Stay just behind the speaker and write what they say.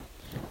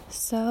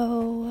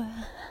So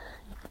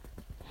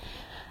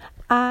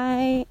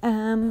I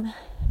am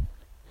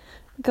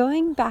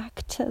going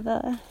back to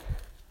the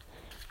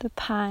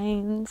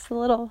pines, the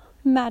little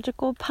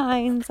magical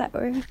pines that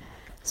were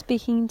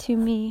speaking to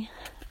me.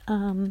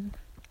 And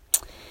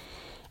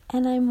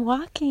I'm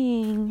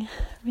walking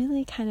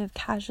really kind of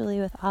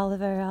casually with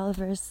Oliver.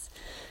 Oliver's,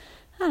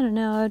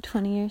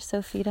 20 or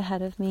so feet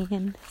ahead of me,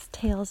 and his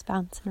tail's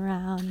bouncing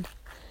around.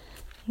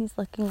 He's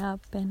looking up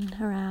and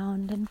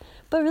around,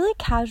 but really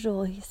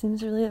casual. He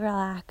seems really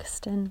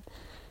relaxed and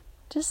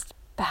just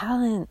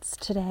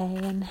balanced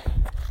today.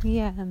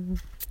 And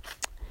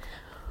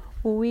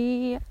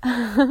we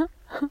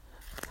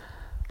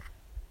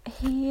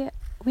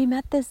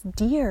met this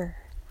deer,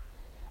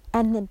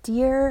 and the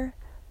deer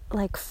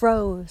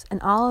froze,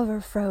 and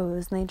Oliver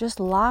froze, and they just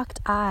locked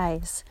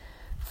eyes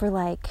for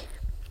like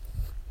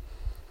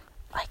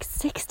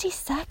 60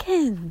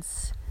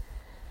 seconds.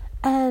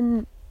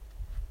 And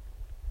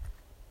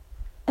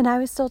I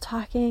was still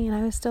talking, and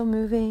I was still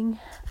moving,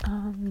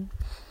 and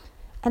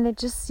it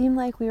just seemed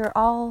like we were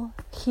all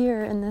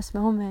here in this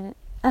moment.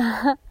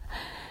 There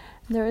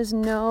was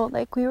no,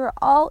 we were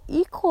all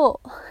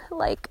equal,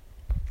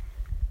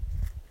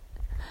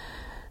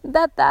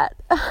 that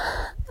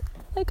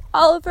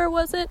Oliver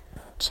wasn't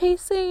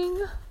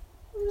chasing.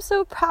 I'm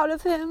so proud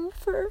of him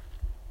for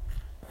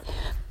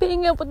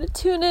being able to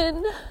tune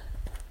in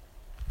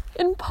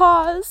and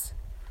pause,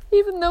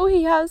 even though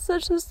he has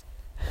such this,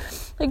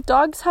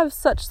 dogs have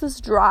such this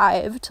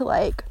drive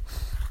to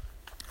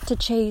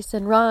chase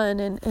and run,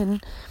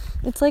 and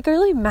it's a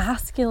really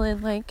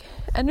masculine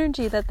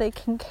energy that they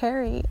can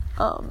carry,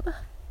 and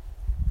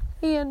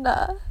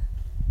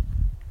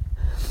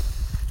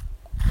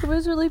it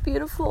was really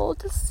beautiful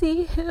to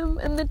see him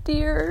and the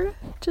deer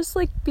just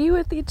be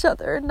with each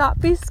other and not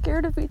be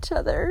scared of each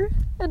other.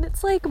 And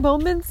it's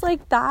moments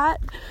like that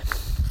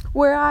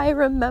where I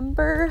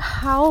remember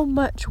how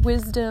much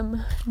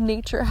wisdom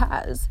nature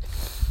has,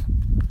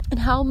 and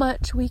how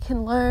much we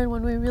can learn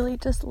when we really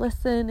just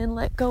listen and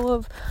let go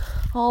of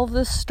all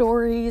the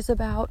stories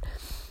about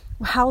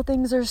how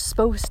things are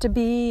supposed to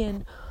be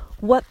and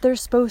what they're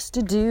supposed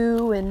to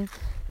do, and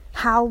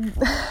how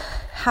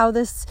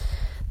this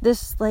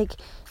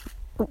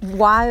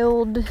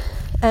wild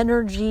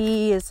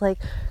energy is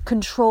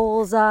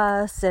controls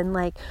us, and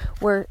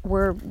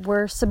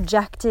we're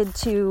subjected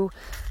to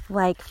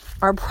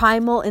our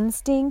primal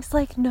instincts.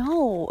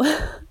 No,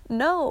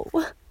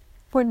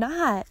 we're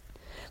not.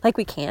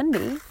 We can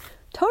be,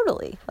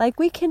 totally. We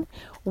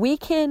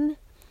can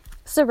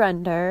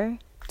surrender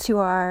to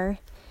our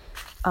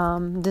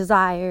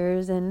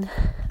desires, and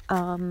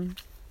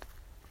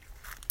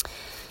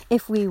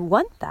if we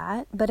want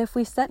that. But if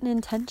we set an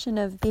intention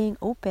of being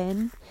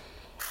open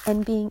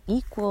and being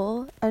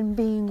equal and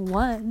being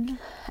one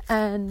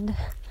and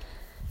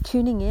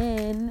tuning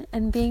in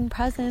and being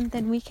present,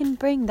 then we can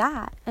bring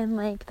that. And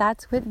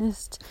that's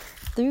witnessed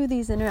through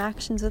these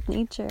interactions with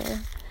nature.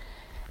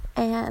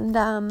 And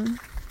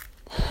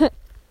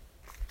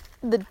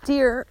the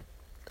deer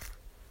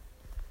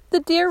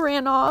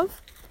ran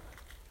off,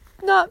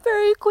 not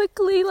very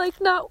quickly,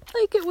 not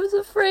it was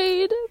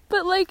afraid,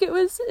 but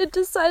it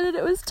decided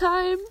it was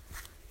time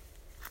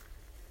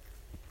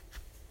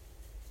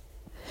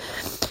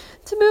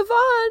to move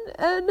on.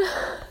 And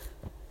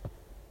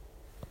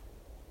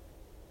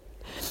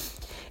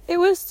it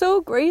was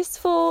so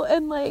graceful,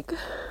 and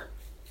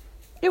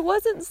it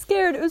wasn't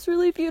scared. It was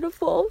really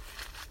beautiful.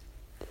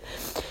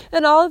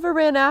 And Oliver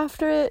ran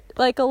after it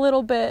a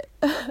little bit,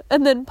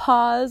 and then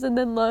paused, and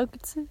then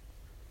looked,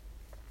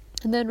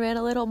 and then ran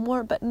a little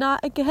more, but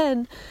not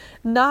in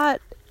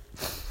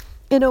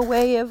a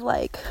way of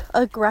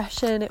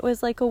aggression. It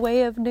was a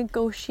way of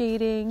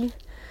negotiating,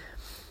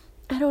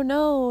 I don't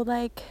know,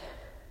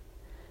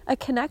 a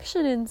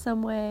connection in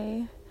some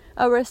way,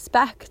 a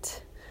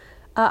respect.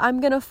 I'm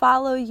gonna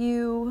follow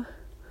you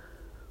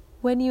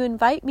when you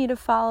invite me to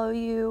follow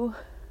you,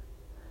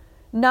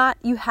 not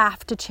you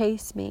have to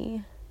chase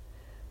me.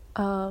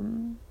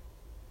 And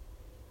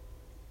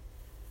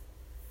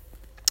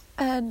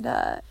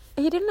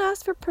he didn't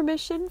ask for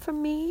permission from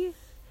me,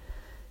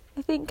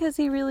 I think because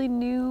he really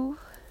knew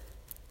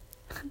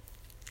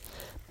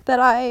that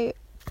I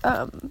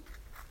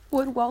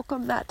would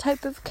welcome that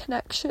type of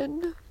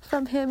connection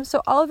from him.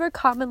 So Oliver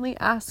commonly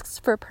asks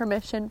for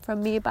permission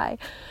from me by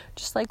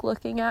just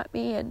looking at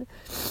me, and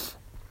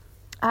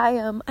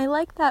I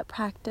like that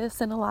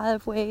practice in a lot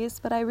of ways,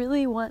 but I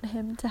really want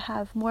him to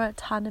have more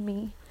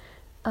autonomy.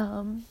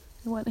 I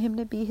want him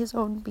to be his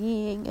own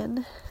being,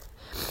 and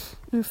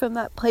from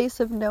that place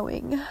of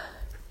knowing,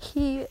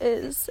 he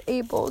is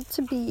able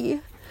to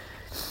be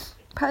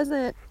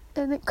present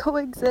and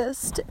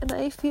coexist. And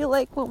I feel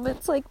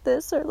moments like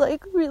this are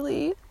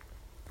really,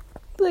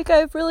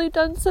 I've really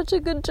done such a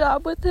good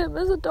job with him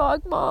as a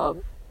dog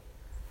mom,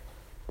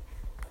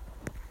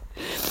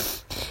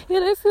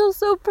 and I feel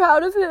so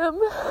proud of him.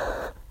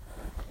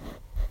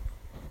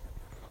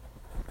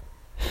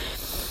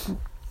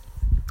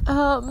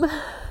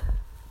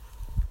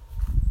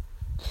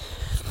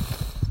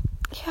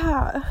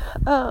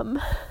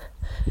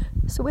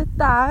 So with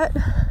that,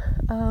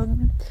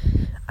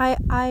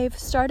 I've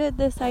started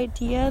this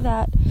idea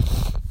that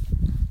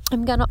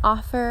I'm gonna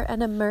offer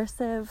an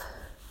immersive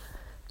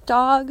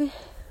dog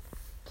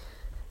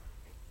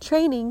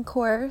training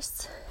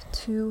course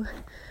to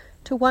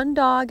one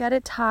dog at a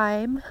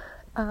time,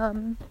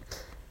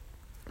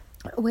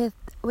 with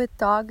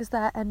dogs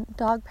and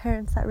dog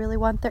parents that really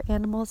want their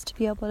animals to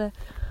be able to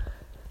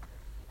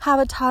have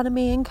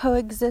autonomy and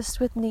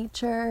coexist with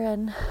nature.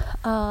 And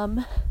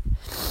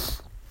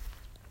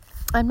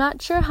I'm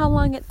not sure how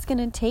long it's going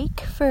to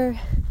take for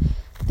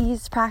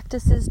these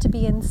practices to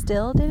be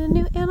instilled in a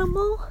new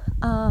animal.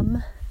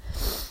 I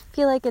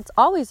feel like it's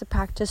always a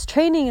practice.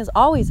 Training is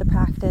always a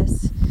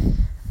practice.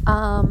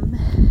 And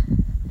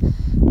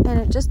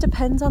it just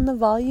depends on the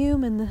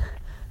volume and the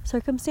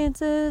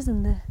circumstances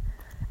and the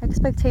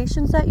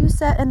expectations that you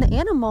set, and the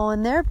animal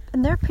and their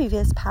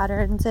previous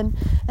patterns, and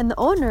the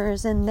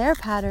owners and their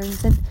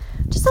patterns, and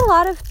just a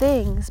lot of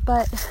things.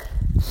 But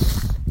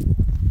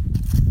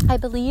I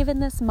believe in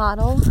this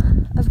model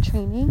of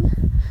training.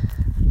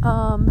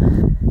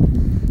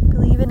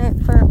 Believe in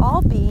it for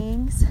all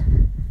beings,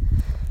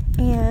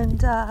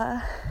 and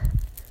I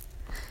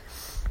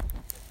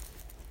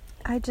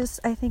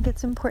think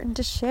it's important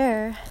to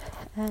share.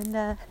 And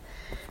I'm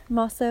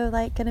also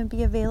going to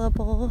be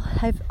available.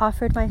 I've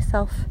offered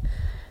myself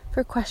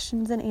for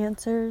questions and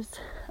answers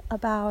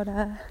about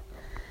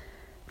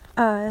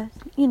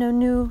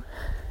new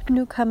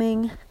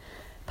coming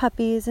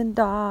puppies and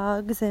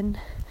dogs and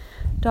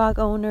dog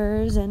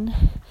owners and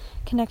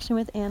connection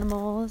with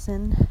animals.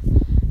 And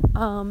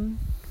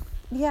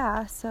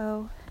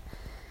so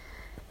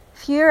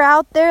if you're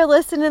out there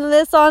listening to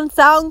this on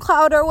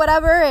SoundCloud or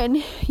whatever,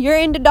 and you're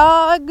into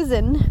dogs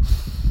and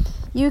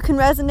you can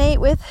resonate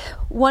with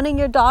wanting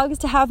your dogs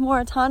to have more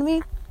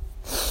autonomy,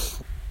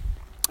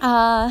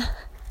 let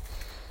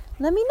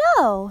me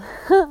know.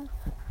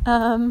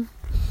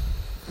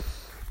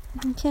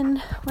 We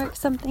can work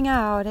something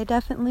out. I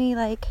definitely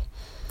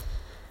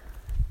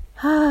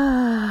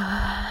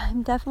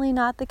I'm definitely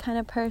not the kind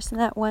of person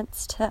that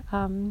wants to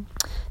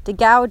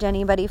gouge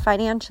anybody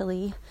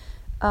financially,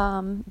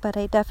 but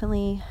I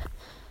definitely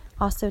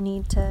also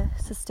need to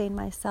sustain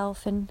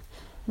myself and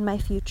my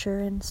future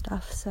and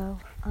stuff. So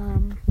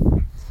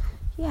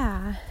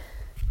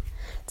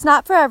it's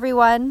not for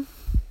everyone.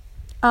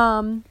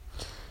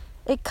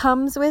 It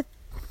comes with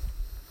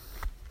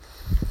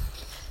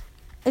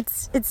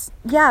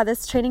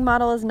this training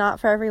model is not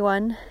for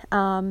everyone.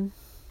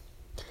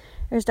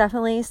 There's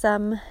definitely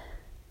some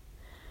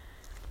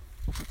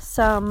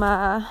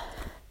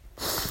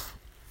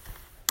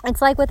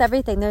it's like with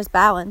everything, there's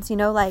balance,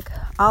 like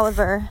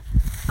Oliver,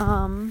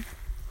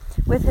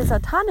 with his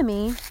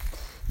autonomy,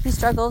 he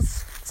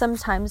struggles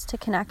sometimes to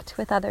connect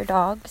with other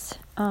dogs.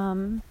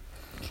 So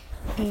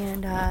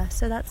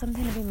that's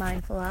something to be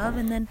mindful of.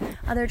 And then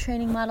other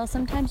training models,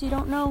 sometimes you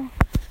don't know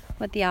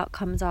what the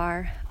outcomes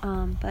are.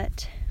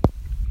 But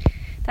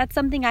that's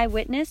something I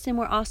witnessed, and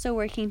we're also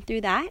working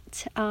through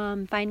that,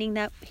 finding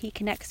that he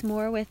connects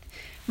more with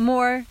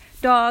more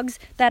dogs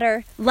that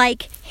are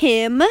like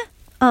him.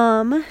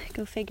 Go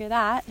figure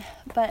that.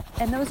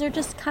 And those are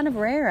just kind of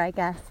rare, I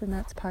guess, and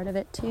that's part of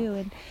it too.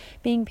 And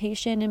being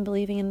patient and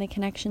believing in the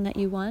connection that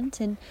you want,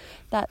 and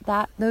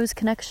that those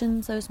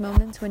connections, those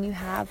moments when you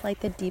have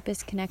the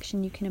deepest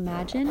connection you can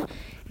imagine,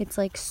 it's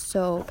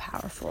so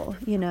powerful,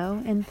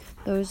 and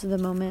those are the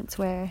moments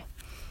where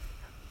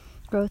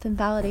growth and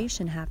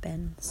validation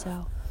happen.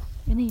 So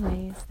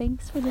anyways,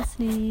 thanks for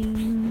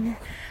listening.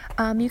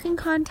 You can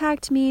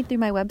contact me through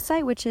my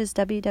website, which is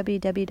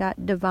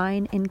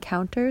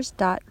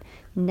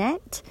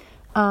www.divineencounters.net.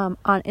 On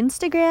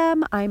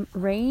Instagram, I'm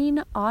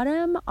Rainn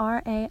Autumn,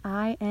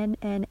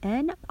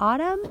 RAINNN,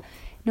 Autumn,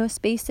 no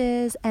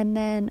spaces. And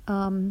then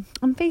on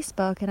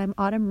Facebook, and I'm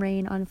Autumn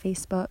Rainn on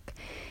Facebook.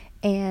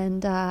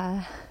 And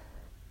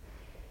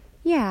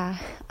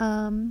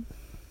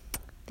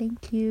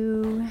thank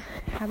you.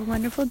 Have a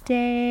wonderful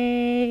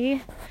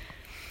day.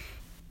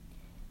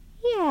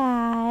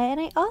 Yeah, and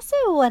I also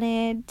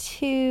wanted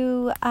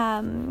to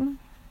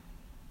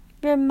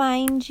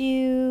remind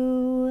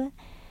you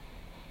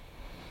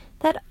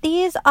that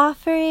these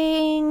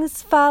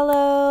offerings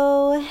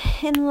follow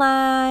in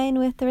line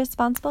with the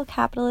responsible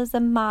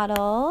capitalism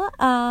model,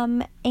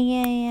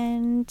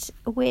 and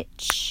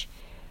which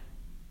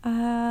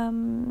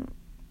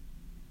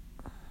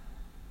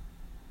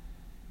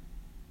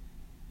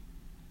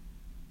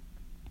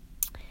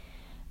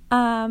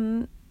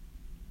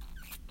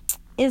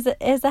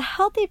is a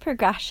healthy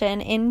progression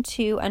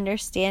into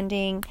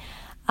understanding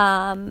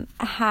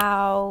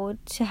how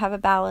to have a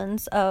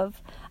balance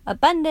of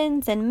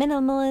abundance and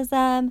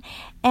minimalism.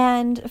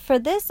 And for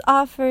this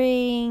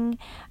offering,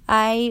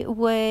 I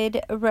would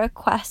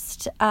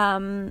request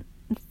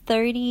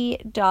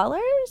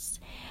 $30.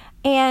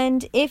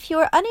 And if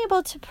you're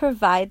unable to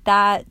provide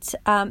that,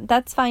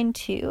 that's fine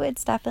too.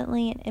 It's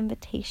definitely an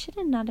invitation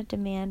and not a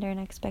demand or an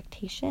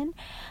expectation.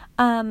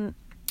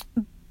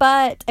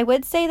 But I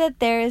would say that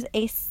there is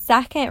a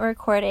second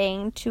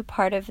recording to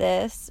part of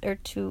this, or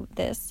to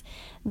this,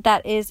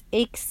 that is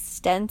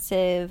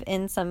extensive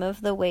in some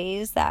of the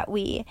ways that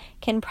we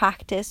can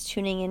practice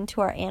tuning into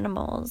our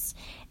animals,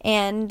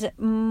 and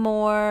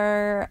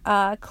more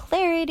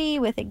clarity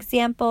with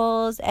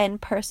examples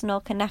and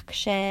personal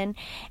connection.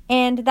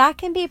 And that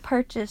can be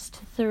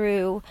purchased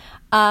through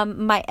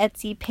my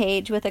Etsy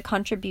page with a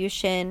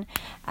contribution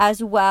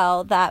as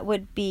well. That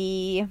would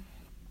be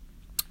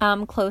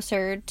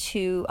closer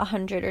to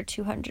 $100 or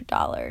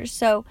 $200.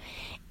 So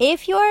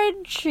if you're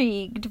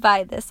intrigued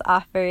by this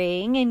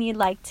offering and you'd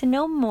like to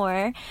know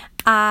more,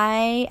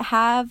 I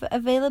have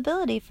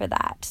availability for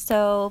that.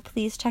 So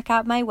please check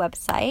out my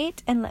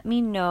website and let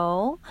me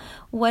know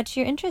what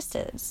your interest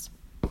is.